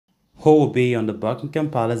Who will be on the Buckingham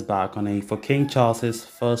Palace balcony for King Charles's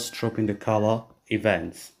first Trooping the Colour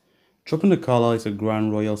event? Trooping the Colour is a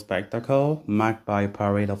grand royal spectacle marked by a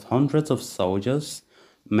parade of hundreds of soldiers.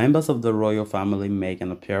 Members of the royal family make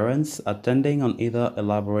an appearance, attending on either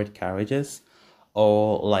elaborate carriages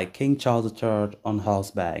or, like King Charles III, on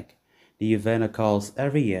horseback. The event occurs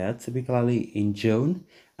every year, typically in June,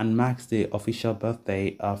 and marks the official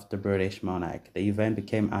birthday of the British monarch. The event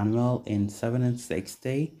became annual in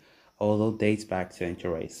 1760, although dates back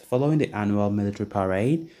centuries. Following the annual military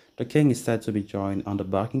parade, the king is said to be joined on the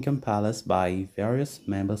Buckingham Palace by various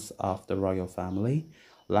members of the royal family.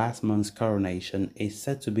 Last month's coronation is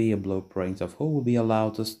said to be a blueprint of who will be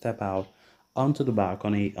allowed to step out onto the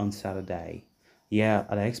balcony on Saturday. Yeah,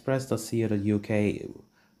 at Express.co UK,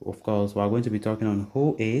 of course, we're going to be talking on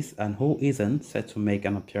who is and who isn't set to make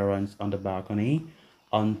an appearance on the balcony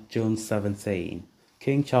on June 17.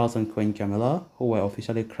 King Charles and Queen Camilla, who were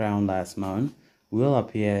officially crowned last month, will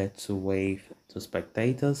appear to wave to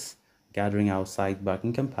spectators gathering outside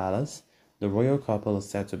Buckingham Palace. The royal couple is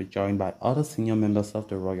said to be joined by other senior members of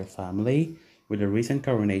the royal family, with the recent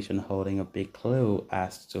coronation holding a big clue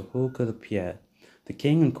as to who could appear. The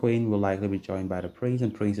king and queen will likely be joined by the prince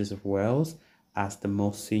and princess of Wales as the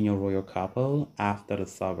most senior royal couple after the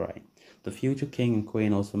sovereign. The future king and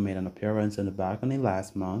queen also made an appearance on the balcony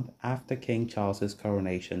last month after King Charles's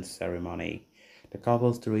coronation ceremony. The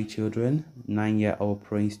couple's three children, 9-year-old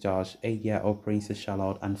Prince George, 8-year-old Princess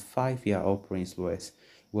Charlotte, and 5-year-old Prince Louis,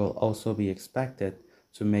 will also be expected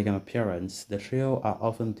to make an appearance. The trio are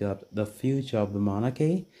often dubbed the future of the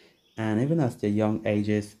monarchy, and even as their young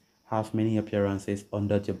ages, have many appearances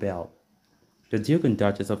under their belt. The Duke and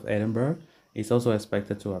Duchess of Edinburgh is also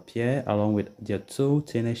expected to appear along with their two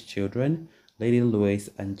teenage children, Lady Louise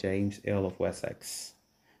and James, Earl of Wessex.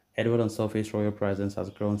 Edward and Sophie's royal presence has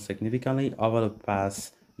grown significantly over the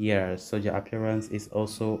past years, so their appearance is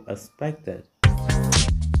also expected.